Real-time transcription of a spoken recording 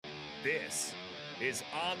This is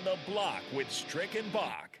On the Block with Strick and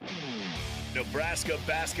Bach. Nebraska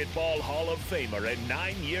Basketball Hall of Famer and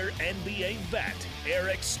 9-year NBA vet,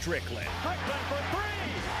 Eric Strickland. Strickland for three!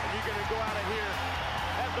 And you're going to go out of here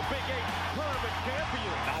as the Big 8 tournament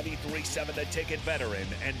champion. 93.7 The Ticket veteran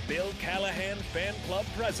and Bill Callahan fan club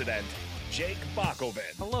president, Jake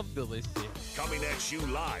Bakoven. I love Billy C. Coming at you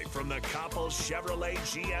live from the Coppel Chevrolet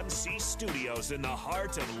GMC studios in the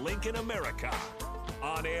heart of Lincoln, America.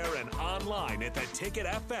 On air and online at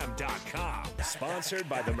theticketfm.com. Sponsored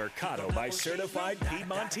by the Mercado by Certified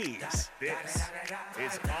Piedmontese. This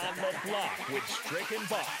is On the Block with Strick and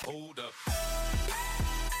Bach. Hold up.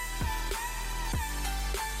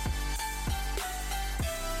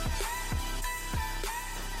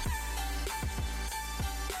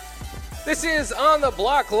 This is On the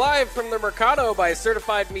Block, live from the Mercado by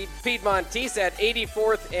Certified Piedmontese at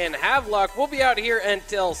 84th and Havelock. We'll be out here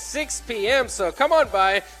until 6 p.m., so come on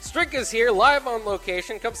by. Strick is here, live on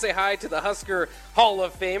location. Come say hi to the Husker Hall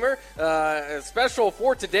of Famer. Special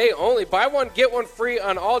for today only. Buy one, get one free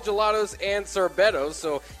on all gelatos and sorbettos.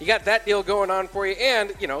 So you got that deal going on for you.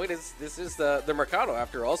 And, you know, this is the Mercado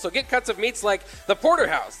after all. So get cuts of meats like the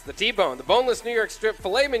Porterhouse, the T-bone, the boneless New York strip,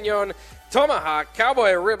 filet mignon, tomahawk,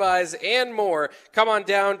 cowboy ribeyes, and more. Come on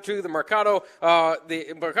down to the Mercado.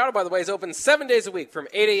 The Mercado, by the way, is open 7 days a week from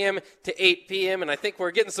 8 a.m. to 8 p.m., and I think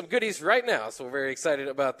we're getting some goodies right now, so we're very excited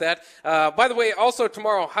about that. By the way, also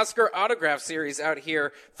tomorrow, Husker Autograph Series out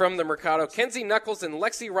here from the Mercado. Kenzie Knuckles and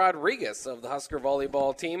Lexi Rodriguez of the Husker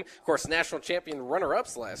volleyball team, of course, national champion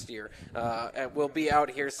runner-ups last year, will be out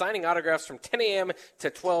here signing autographs from 10 a.m. to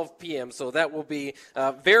 12 p.m., so that will be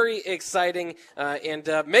very exciting, and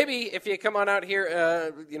maybe if you come on out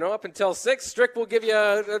here, up until 6, Strick will give you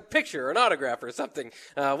a picture, an autograph, or something.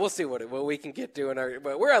 We'll see what we can get doing.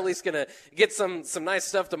 But we're at least going to get some nice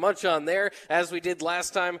stuff to munch on there, as we did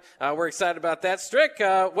last time. We're excited about that. Strick,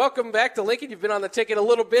 welcome back to Lincoln. You've been on the ticket a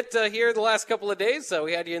little bit here the last couple of days.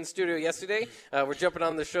 We had you in studio yesterday. We're jumping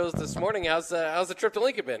on the shows this morning. How's the trip to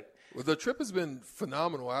Lincoln been? Well, the trip has been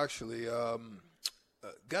phenomenal, actually.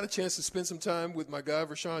 Got a chance to spend some time with my guy,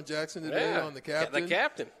 Rashawn Jackson, today on the captain. The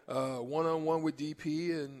captain. One-on-one with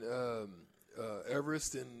DP and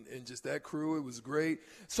Everest and just that crew. It was great.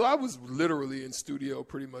 So I was literally in studio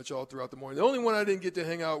pretty much all throughout the morning. The only one I didn't get to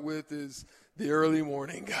hang out with is the early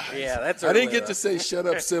morning guys. Yeah, that's I didn't get to say shut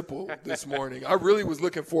up, Sipple this morning. I really was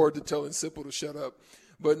looking forward to telling Sipple to shut up.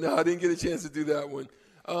 But no, I didn't get a chance to do that one.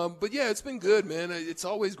 But, yeah, it's been good, man. It's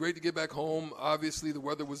always great to get back home. Obviously, the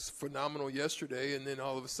weather was phenomenal yesterday, and then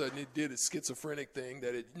all of a sudden it did a schizophrenic thing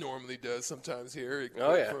that it normally does sometimes here.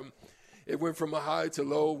 It went from a high to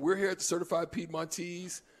low. We're here at the Certified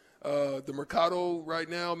Piedmontese. The Mercado right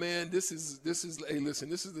now, man, this is hey, listen,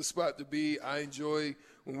 this is the spot to be. I enjoy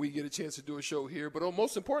when we get a chance to do a show here. But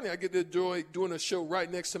most importantly, I get to enjoy doing a show right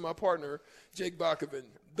next to my partner, Jake Bakoven,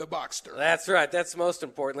 the Boxster. That's right. That's most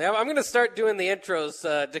importantly. I'm going to start doing the intros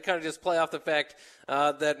to kind of just play off the fact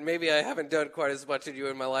that maybe I haven't done quite as much of you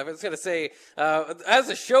in my life. I was going to say, as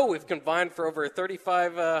a show, we've combined for over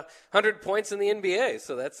 3,500 points in the NBA.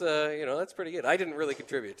 So that's that's pretty good. I didn't really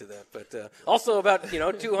contribute to that, but also about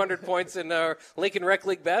 200 points in our Lincoln Rec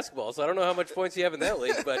League basketball. So I don't know how much points you have in that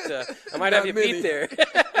league, but I might have you beat there.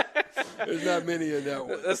 There's not many in that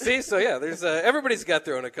one. See, so yeah, there's everybody's got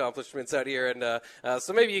their own accomplishments out here, and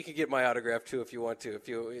so maybe you can get my autograph too if you want to. If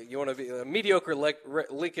you want to be a mediocre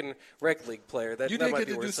Lincoln Rec League player, you didn't get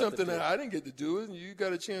to do something that I didn't get to do, and you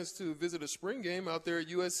got a chance to visit a spring game out there at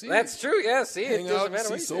USC. That's true. Yeah, see, hang it doesn't out,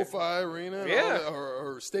 matter. See SoFi Arena, and all that,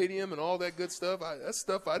 or stadium, and all that good stuff. That's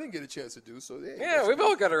stuff I didn't get a chance to do. So yeah, we've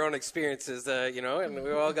all got our own experiences, and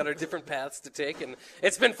we've all got our different paths to take, and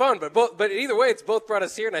it's been fun. But either way, it's both brought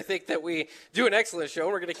us here, and I think that we do an excellent show.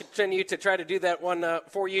 We're going to continue to try to do that one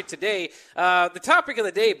for you today. The topic of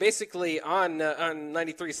the day, basically on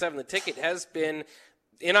 93.7 The Ticket, has been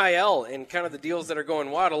NIL and kind of the deals that are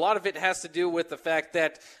going wild. A lot of it has to do with the fact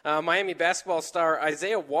that Miami basketball star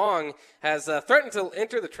Isaiah Wong has threatened to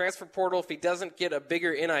enter the transfer portal if he doesn't get a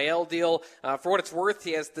bigger NIL deal. For what it's worth,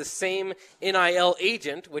 he has the same NIL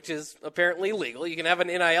agent, which is apparently legal. You can have an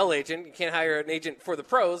NIL agent. You can't hire an agent for the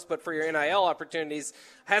pros, but for your NIL opportunities,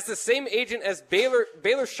 has the same agent as Baylor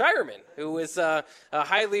Shireman, who is a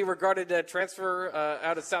highly regarded transfer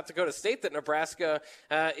out of South Dakota State that Nebraska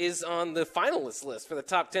is on the finalist list for the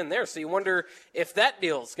top 10 there. So you wonder if that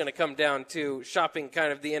deal is going to come down to shopping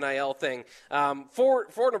kind of the NIL thing.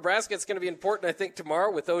 For Nebraska, it's going to be important, I think,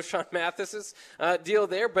 tomorrow with O'Shawn Mathis's deal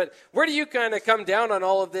there. But where do you kind of come down on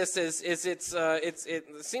all of this? It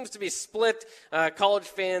seems to be split. College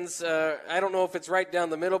fans, I don't know if it's right down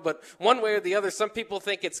the middle, but one way or the other, some people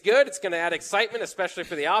think it's good. It's going to add excitement, especially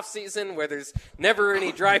for the offseason where there's never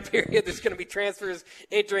any dry period. There's going to be transfers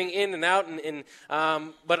entering in and out.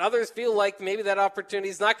 But others feel like maybe that opportunity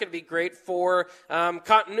is not going to be great for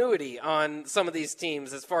continuity on some of these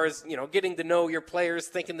teams as far as, getting to know your players,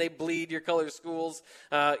 thinking they bleed your color schools,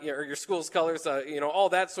 or your school's colors, all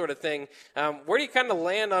that sort of thing. Where do you kind of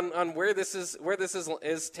land on where this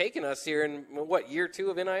is taking us here in, year 2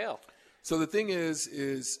 of NIL? So the thing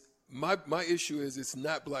is my issue is it's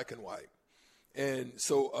not black and white. And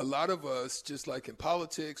so a lot of us, just like in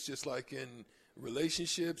politics, just like in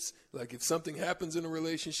relationships, like if something happens in a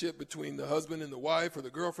relationship between the husband and the wife or the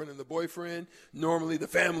girlfriend and the boyfriend, normally the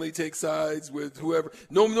family takes sides with whoever,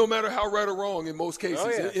 no matter how right or wrong in most cases. Oh,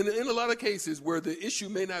 yeah. In a lot of cases where the issue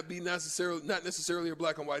may not be not necessarily a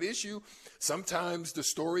black and white issue, sometimes the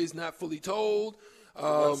story is not fully told.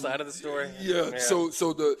 One side of the story. Yeah.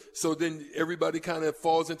 So then everybody kind of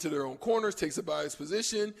falls into their own corners, takes a biased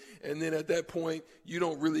position, and then at that point you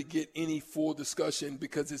don't really get any full discussion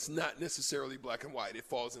because it's not necessarily black and white. It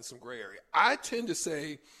falls in some gray area. I tend to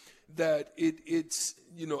say that it's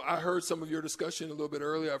I heard some of your discussion a little bit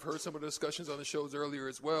earlier. I've heard some of the discussions on the shows earlier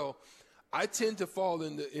as well. I tend to fall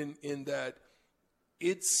in that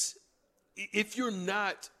it's, if you're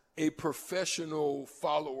not a professional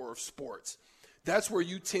follower of sports, that's where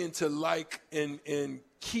you tend to like and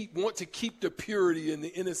want to keep the purity and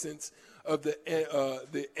the innocence of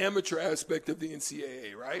the amateur aspect of the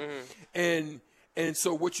NCAA, right? Mm-hmm. And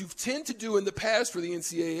so what you tend to do in the past for the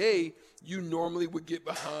NCAA, you normally would get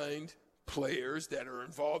behind players that are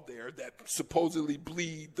involved there that supposedly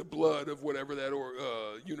bleed the blood of whatever that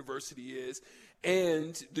university is,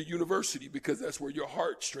 and the university, because that's where your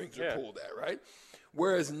heartstrings are pulled at, right?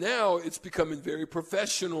 Whereas now it's becoming very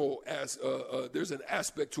professional. As there's an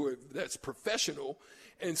aspect to it that's professional,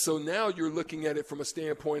 and so now you're looking at it from a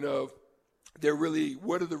standpoint of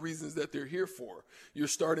what are the reasons that they're here for? You're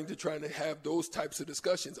starting to try to have those types of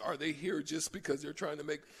discussions. Are they here just because they're trying to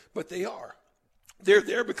make? But they are. They're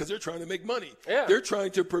there because they're trying to make money. Yeah. They're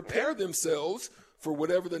trying to prepare themselves for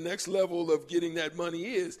whatever the next level of getting that money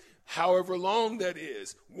is, however long that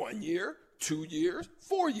is. 1 year, 2 years,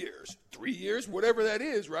 4 years, 3 years, whatever that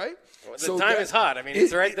is, right? Well, the time is hot. I mean,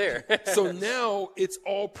 it's right there. So now it's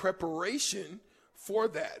all preparation for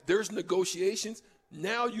that. There's negotiations.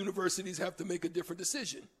 Now universities have to make a different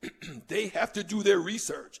decision. They have to do their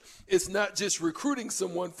research. It's not just recruiting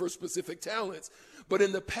someone for specific talents. But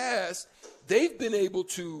in the past, they've been able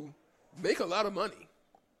to make a lot of money.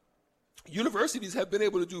 Universities have been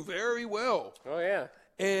able to do very well. Oh, yeah.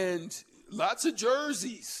 And lots of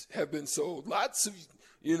jerseys have been sold. Lots of,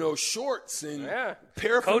 shorts and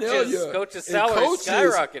paraphernalia. Coaches' salaries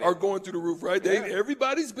skyrocketing. Are going through the roof, right?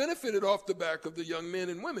 Everybody's benefited off the back of the young men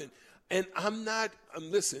and women. And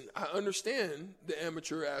listen, I understand the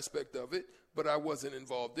amateur aspect of it, but I wasn't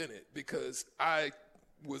involved in it because I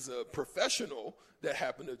was a professional that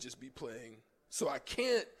happened to just be playing. So I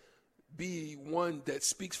can't be one that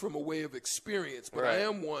speaks from a way of experience, but I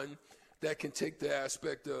am one that can take the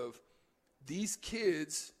aspect of these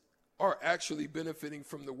kids are actually benefiting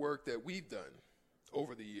from the work that we've done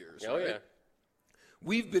over the years. Oh, yeah.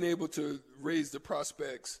 We've been able to raise the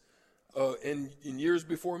prospects in years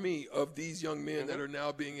before me of these young men that are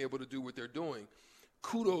now being able to do what they're doing.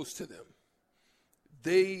 Kudos to them.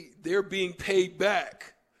 They're being paid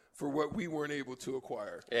back for what we weren't able to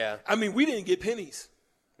acquire. Yeah. I mean, we didn't get pennies.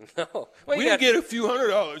 No. Well, we didn't get a few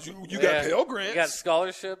 $100s. You got Pell Grants. You got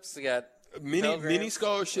scholarships. You got mini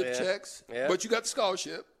scholarship checks. Yeah. But you got the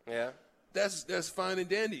scholarship. Yeah. That's fine and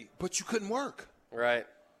dandy. But you couldn't work. Right.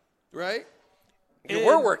 Right? You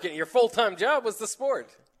were working. Your full-time job was the sport.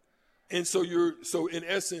 And so in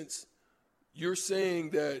essence, you're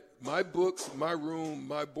saying that my books, my room,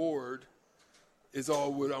 my board is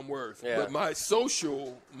all what I'm worth. Yeah. But my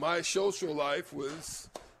social life was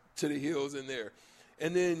to the hills in there.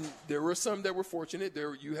 And then there were some that were fortunate.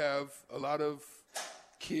 You have a lot of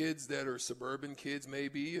kids that are suburban kids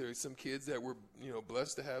maybe, or some kids that were,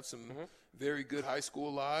 blessed to have some very good high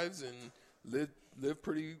school lives and live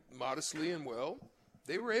pretty modestly and well.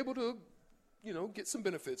 They were able to, get some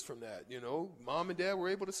benefits from that. Mom and dad were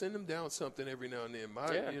able to send them down something every now and then.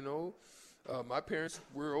 My parents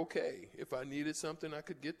were okay. If I needed something, I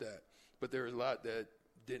could get that. But there are a lot that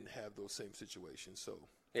didn't have those same situations. So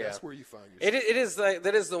Yeah. That's where you find yourself. It is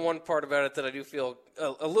that is the one part about it that I do feel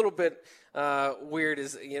a little bit weird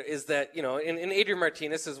is that, and Adrian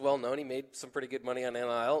Martinez is well known. He made some pretty good money on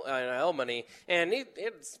NIL money, and he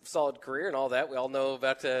had a solid career and all that. We all know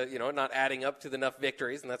about not adding up to enough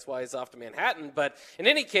victories, and that's why he's off to Manhattan. But in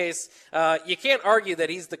any case, you can't argue that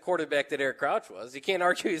he's the quarterback that Eric Crouch was. You can't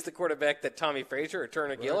argue he's the quarterback that Tommy Frazier or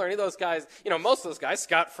Turner Gill or any of those guys. Most of those guys,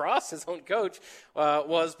 Scott Frost, his own coach,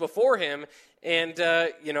 was before him. And,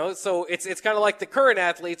 so it's kind of like the current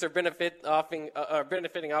athletes are benefiting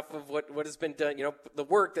off of what has been done, the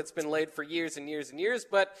work that's been laid for years and years and years.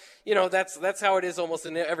 But, that's how it is almost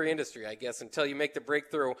in every industry, I guess, until you make the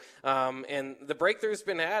breakthrough. And the breakthrough's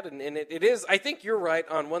been had. And it is, I think you're right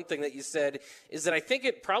on one thing that you said, is that I think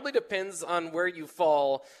it probably depends on where you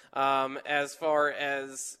fall as far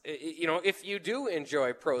as, if you do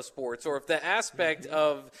enjoy pro sports, or if the aspect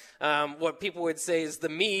of what people would say is the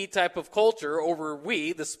me type of culture over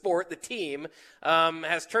we, the sport, the team,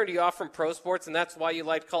 has turned you off from pro sports, and that's why you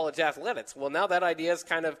like college athletics. Well, now that idea is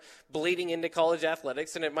kind of bleeding into college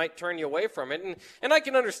athletics, and it might turn you away from it. And I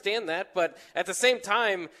can understand that, but at the same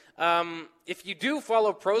time, if you do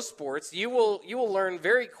follow pro sports, you will learn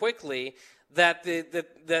very quickly that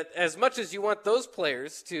that as much as you want those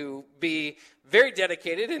players to be very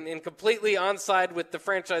dedicated and completely on side with the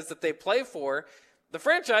franchise that they play for, the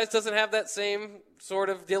franchise doesn't have that same sort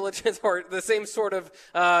of diligence or the same sort of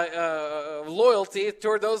loyalty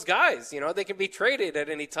toward those guys. They can be traded at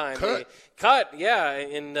any time. Cut, yeah,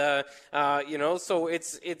 and so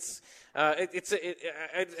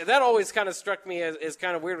that always kind of struck me as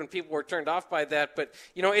kind of weird when people were turned off by that. But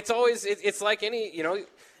it's like any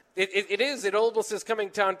It almost is coming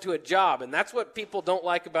down to a job, and that's what people don't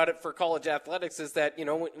like about it for college athletics is that,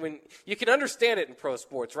 when you can understand it in pro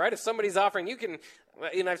sports, right? If somebody's offering, you can,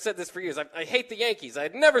 and I've said this for years, I hate the Yankees.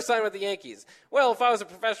 I'd never sign with the Yankees. Well, if I was a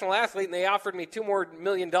professional athlete and they offered me $2 more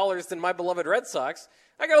million than my beloved Red Sox,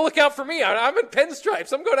 I got to look out for me. I'm in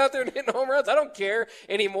pinstripes. I'm going out there and hitting home runs. I don't care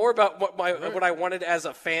anymore about what I wanted as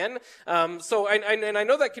a fan. So I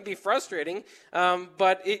know that can be frustrating,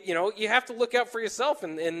 but you have to look out for yourself,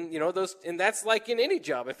 and that's like in any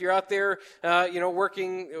job. If you're out there,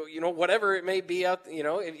 working, whatever it may be out,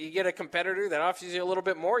 if you get a competitor that offers you a little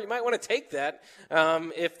bit more, you might want to take that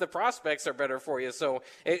if the prospects are better for you. So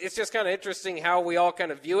it's just kind of interesting how we all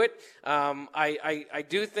kind of view it. I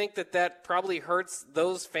do think that probably hurts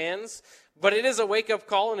those fans, but it is a wake-up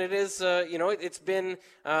call, and it is, it's been,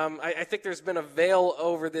 I think there's been a veil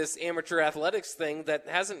over this amateur athletics thing that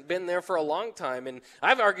hasn't been there for a long time, and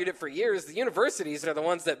I've argued it for years. The universities are the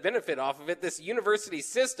ones that benefit off of it. This university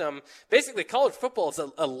system, basically college football is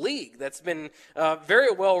a league that's been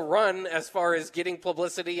very well run as far as getting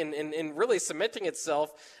publicity and really cementing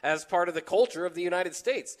itself as part of the culture of the United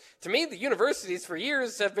States. To me, the universities for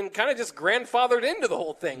years have been kind of just grandfathered into the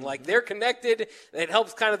whole thing. Like, they're connected. It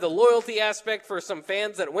helps kind of the loyalty aspect for some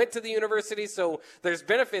fans that went to the university, so there's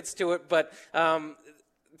benefits to it. But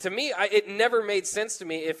to me, it never made sense to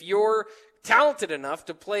me. If you're talented enough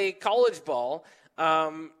to play college ball,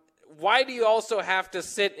 why do you also have to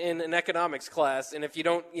sit in an economics class? And if you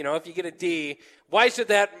don't, if you get a D, why should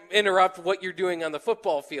that interrupt what you're doing on the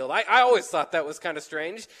football field? I always thought that was kind of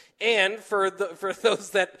strange. And for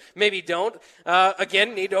those that maybe don't,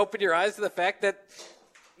 again, need to open your eyes to the fact that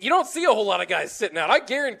you don't see a whole lot of guys sitting out. I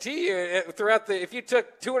guarantee you, if you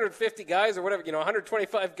took 250 guys or whatever,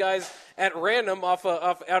 125 guys at random out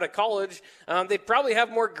of college, they'd probably have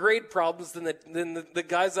more grade problems than the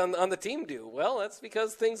guys on the team do. Well, that's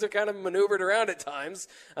because things are kind of maneuvered around at times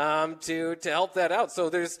to help that out. So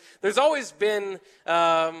there's always been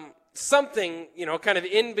something, kind of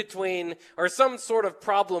in between, or some sort of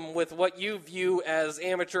problem with what you view as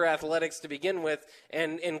amateur athletics to begin with,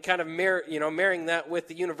 and kind of marrying that with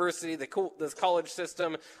the university, the college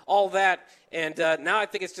system, all that. And now I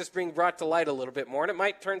think it's just being brought to light a little bit more, and it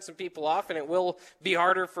might turn some people off, and it will be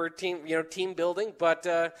harder for team building, but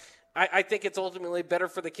I think it's ultimately better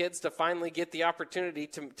for the kids to finally get the opportunity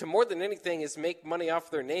to more than anything is make money off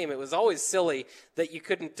their name. It was always silly that you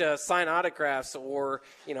couldn't sign autographs or,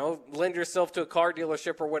 lend yourself to a car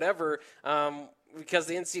dealership or whatever, because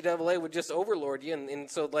the NCAA would just overlord you. And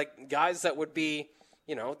so, like, guys that would be,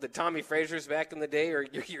 the Tommy Fraziers back in the day, or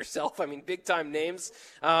yourself, big-time names,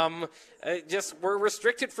 just were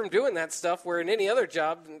restricted from doing that stuff, where in any other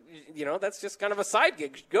job, that's just kind of a side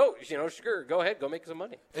gig. Go, sure, go ahead, go make some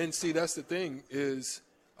money. And see, that's the thing, is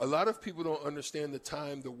a lot of people don't understand the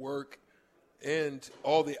time, the work, and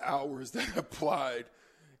all the hours that applied.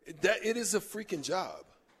 That it is a freaking job.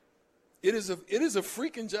 It is a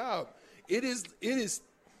freaking job. It is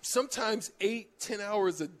sometimes 8-10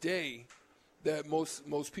 hours a day that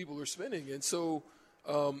most people are spending. And so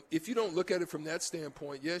if you don't look at it from that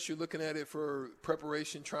standpoint, yes, you're looking at it for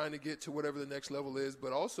preparation, trying to get to whatever the next level is,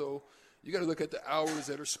 but also you got to look at the hours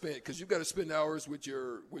that are spent, because you've got to spend hours with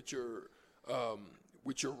your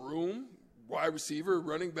room, wide receiver,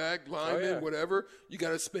 running back, lineman, whatever. You got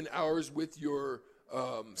to spend hours with your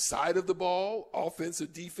side of the ball, offense or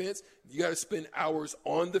defense. You got to spend hours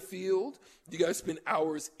on the field. You got to spend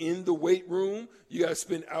hours in the weight room. You got to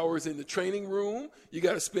spend hours in the training room. You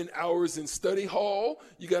got to spend hours in study hall.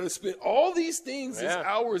 You got to spend all these things as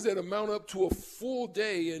hours that amount up to a full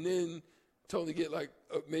day, and then to only get like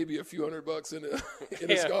maybe a few $100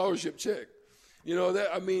 in a scholarship check. You know,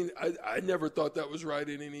 that, I mean, I never thought that was right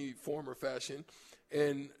in any form or fashion.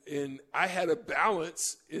 And I had a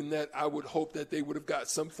balance in that I would hope that they would have got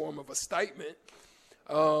some form of a stipend,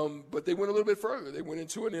 but they went a little bit further. They went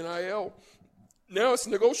into an NIL. Now it's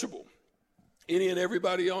negotiable. Any and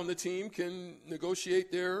everybody on the team can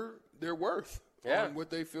negotiate their worth on what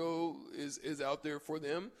they feel is out there for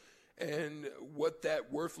them and what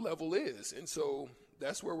that worth level is. And so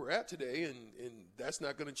that's where we're at today, and that's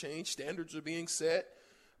not going to change. Standards are being set.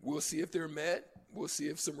 We'll see if they're met. We'll see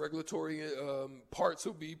if some regulatory parts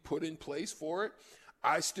will be put in place for it.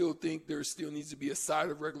 I still think there still needs to be a side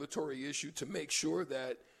of regulatory issue to make sure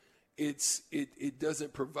that it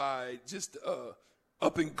doesn't provide just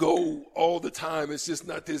up and go all the time. It's just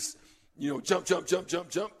not this, jump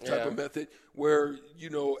type of method where,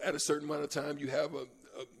 at a certain amount of time you have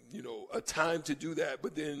a time to do that,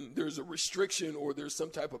 but then there's a restriction or there's some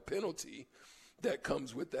type of penalty that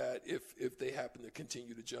comes with that if they happen to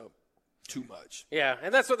continue to jump too much. Yeah,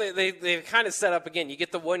 and that's what they kind of set up again. You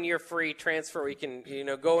get the 1 year free transfer where you can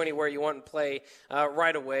go anywhere you want and play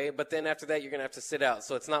right away, but then after that you're going to have to sit out.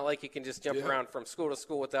 So it's not like you can just jump around from school to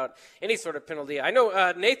school without any sort of penalty. I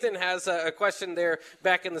know Nathan has a question there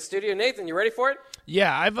back in the studio. Nathan, you ready for it?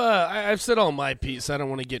 Yeah, I've said all my piece. I don't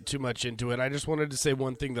want to get too much into it. I just wanted to say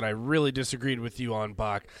one thing that I really disagreed with you on,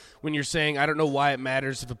 Bach. When you're saying I don't know why it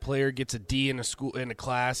matters if a player gets a D in a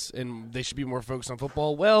class and they should be more focused on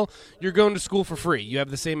football. Well, you're going to school for free. You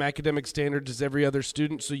have the same academic standards as every other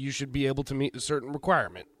student, so you should be able to meet a certain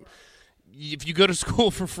requirement. If you go to school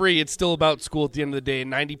for free, it's still about school at the end of the day,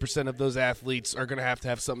 and 90% of those athletes are going to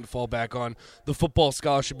have something to fall back on. The football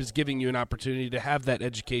scholarship is giving you an opportunity to have that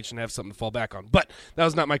education, have something to fall back on. But that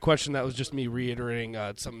was not my question. That was just me reiterating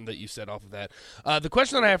something that you said off of that. The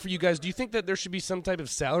question that I have for you guys, do you think that there should be some type of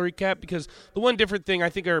salary cap? Because the one different thing I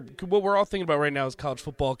think what we're all thinking about right now is college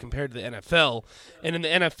football compared to the NFL. And in the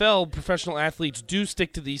NFL, professional athletes do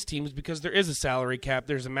stick to these teams because there is a salary cap.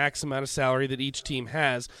 There's a max amount of salary that each team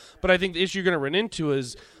has. But I think the issue you're going to run into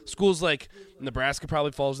is schools like Nebraska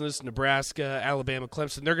probably falls in this, Nebraska, Alabama,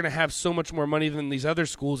 Clemson. They're going to have so much more money than these other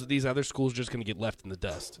schools that these other schools are just going to get left in the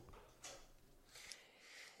dust.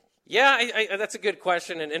 Yeah, that's a good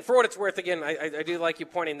question. And for what it's worth, again, I do like you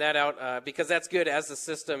pointing that out because that's good as the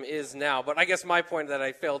system is now. But I guess my point that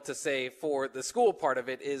I failed to say for the school part of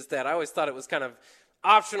it is that I always thought it was kind of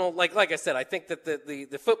optional. Like I said, I think that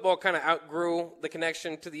the football kind of outgrew the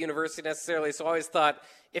connection to the university necessarily. So I always thought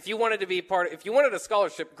if you wanted to be if you wanted a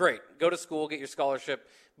scholarship, great, go to school, get your scholarship.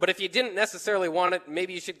 But if you didn't necessarily want it,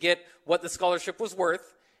 maybe you should get what the scholarship was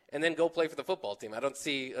worth and then go play for the football team. I don't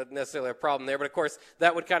see necessarily a problem there. But, of course,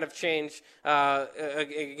 that would kind of change,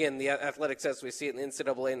 again, the athletics as we see it in the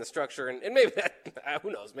NCAA and the structure. And maybe that,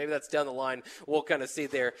 who knows, maybe that's down the line. We'll kind of see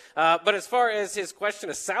there. But as far as his question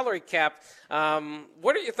of salary cap,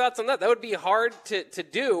 what are your thoughts on that? That would be hard to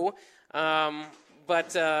do.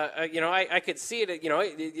 But, I could see it,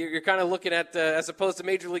 you're kind of looking at, as opposed to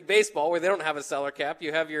Major League Baseball, where they don't have a salary cap.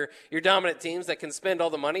 You have your dominant teams that can spend all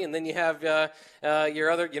the money, and then you have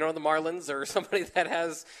your other, the Marlins or somebody that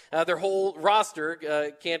has their whole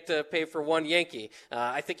roster can't pay for one Yankee.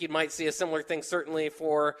 I think you might see a similar thing certainly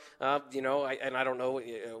for, and I don't know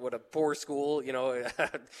what a poor school,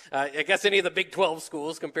 I guess any of the Big 12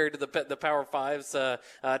 schools compared to the Power Five's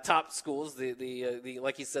top schools, the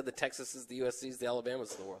like you said, the Texases, the USC's, the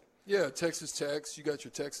Alabamas of the world. Yeah, Texas Techs. You got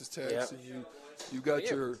your Texas Techs, and you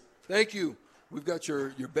got your. Thank you. We've got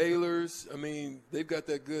your Baylors. I mean, they've got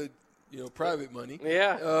that good, private money.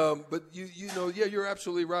 Yeah. But you're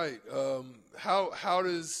absolutely right. How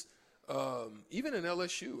does even in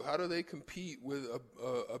LSU? How do they compete with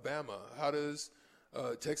Alabama? How does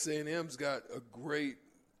Texas A&M's got a great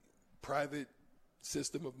private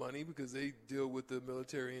system of money because they deal with the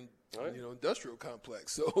military and industrial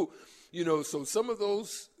complex. So, so some of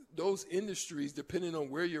those industries, depending on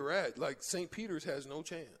where you're at, like St. Peter's has no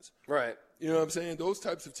chance. Right. You know what I'm saying? Those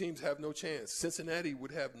types of teams have no chance. Cincinnati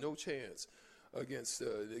would have no chance. against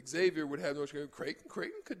Xavier would have North Carolina.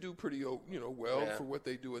 Creighton could do pretty well for what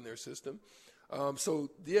they do in their system.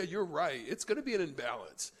 You're right. It's going to be an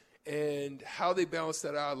imbalance. And how they balance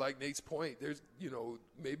that out, like Nate's point, there's,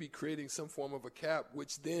 maybe creating some form of a cap,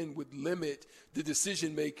 which then would limit the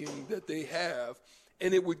decision-making that they have.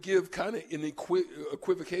 And it would give kind of an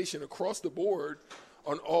equivocation across the board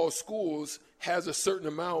on all schools has a certain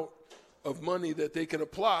amount of money that they can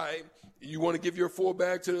apply. You want to give your full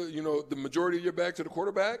bag to, the majority of your bag to the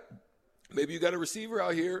quarterback? Maybe you got a receiver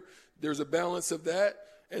out here. There's a balance of that.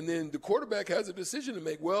 And then the quarterback has a decision to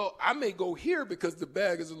make. Well, I may go here because the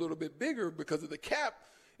bag is a little bit bigger because of the cap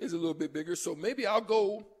is a little bit bigger. So maybe I'll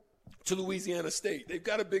go to Louisiana State. They've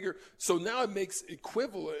got a bigger – so now it makes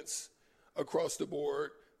equivalence across the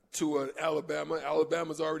board to an Alabama.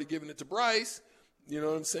 Alabama's already given it to Bryce. You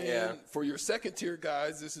know what I'm saying? Yeah. For your second-tier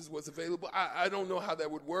guys, this is what's available. I don't know how that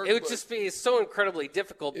would work. It would just be so incredibly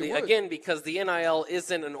difficult, again, because the NIL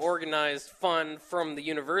isn't an organized fund from the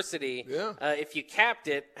university. Yeah. If you capped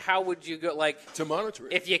it, how would you go, to monitor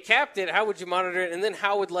it. If you capped it, how would you monitor it? And then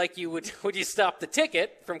how would, would you stop the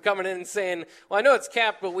ticket from coming in and saying, well, I know it's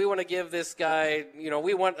capped, but we want to give this guy,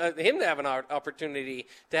 we want him to have an opportunity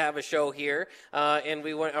to have a show here. And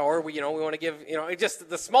we want to give, just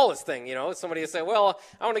the smallest thing, somebody would say, well,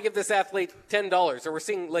 I want to give this athlete $10, or we're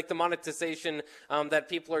seeing the monetization that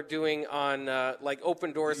people are doing on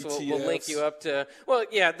Open Doors, so we'll link you up to. Well,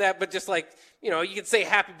 yeah, that, but just you could say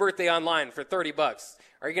Happy Birthday online for $30.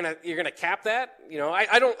 Are you're gonna cap that?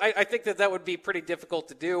 I think that would be pretty difficult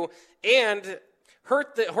to do, and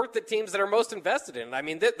hurt the teams that are most invested in it. I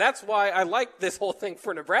mean, that's why I like this whole thing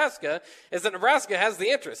for Nebraska, is that Nebraska has the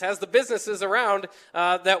interest, has the businesses around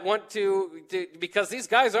that want to, because these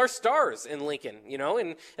guys are stars in Lincoln,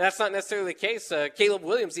 and that's not necessarily the case. Caleb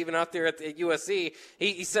Williams, even out there at USC,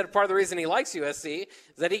 he said part of the reason he likes USC is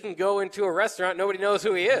that he can go into a restaurant, nobody knows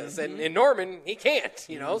who he is, and in Norman, he can't,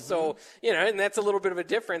 so, and that's a little bit of a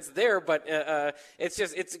difference there, but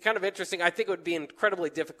it's kind of interesting. I think it would be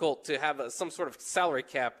incredibly difficult to have some sort of salary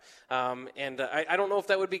cap, and I don't know if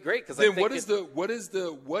that would be great, because then what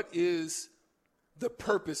is the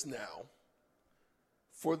purpose now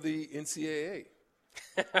for the NCAA?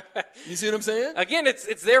 You see what I'm saying? Again,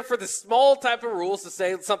 it's there for the small type of rules to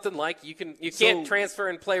say something like you can't transfer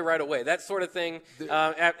and play right away, that sort of thing.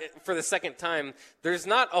 For the second time, there's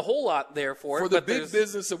not a whole lot there for the big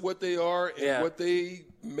business of what they are and what they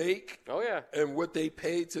make. Oh yeah, and what they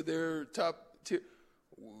pay to their top tier.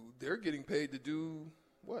 They're getting paid to do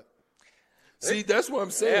what? See, that's what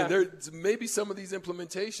I'm saying. Yeah. Maybe some of these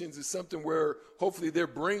implementations is something where hopefully their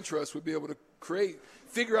brain trust would be able to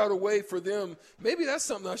figure out a way for them. Maybe that's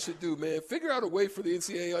something I should do, man. Figure out a way for the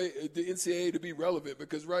NCAA to be relevant,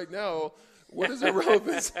 because right now, what is the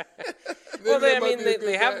relevance? Well, they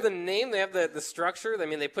have the name, they have the structure. I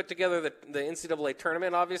mean, they put together the NCAA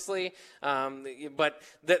tournament, obviously. But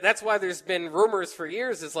that's why there's been rumors for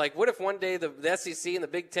years. Is what if one day the SEC and the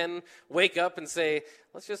Big Ten wake up and say,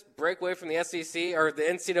 let's just break away from the SEC or the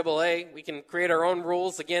NCAA. We can create our own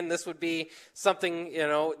rules. Again, this would be something,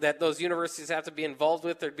 that those universities have to be involved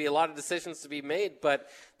with. There'd be a lot of decisions to be made, but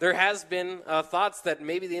there has been thoughts that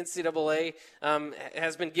maybe the NCAA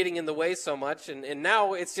has been getting in the way so much, and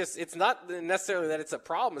now it's not necessarily that it's a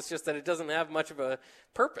problem. It's just that it doesn't have much of a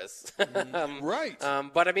purpose. Right.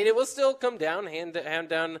 But it will still come down, hand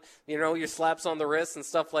down, your slaps on the wrist and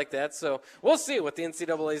stuff like that. So we'll see what the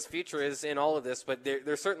NCAA's future is in all of this, but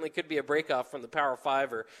there certainly could be a breakoff from the Power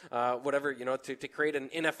 5 or whatever, to create an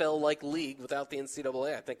NFL-like league without the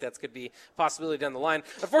NCAA. I think that could be a possibility down the line.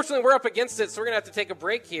 Unfortunately, we're up against it, so we're going to have to take a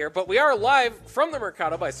break here, but we are live from the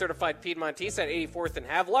Mercado by Certified Piedmontese at 84th and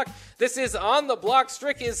Havelock. This is On the Block.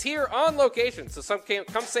 Strick is here on location, so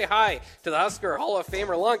come say hi to the Husker Hall of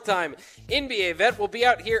Famer, longtime NBA vet. Will be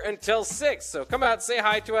out here until 6, so come out, say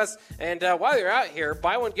hi to us, and while you're out here,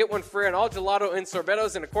 buy one, get one free on all gelato and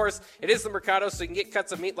sorbetos, and of course, it is the Mercado, so you can get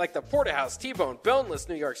cuts of meat like the porterhouse, T-bone, boneless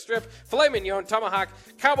New York strip, filet mignon, tomahawk,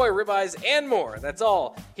 cowboy ribeyes, and more. That's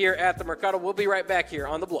all here at the Mercado. We'll be right back here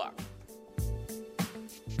on the Block.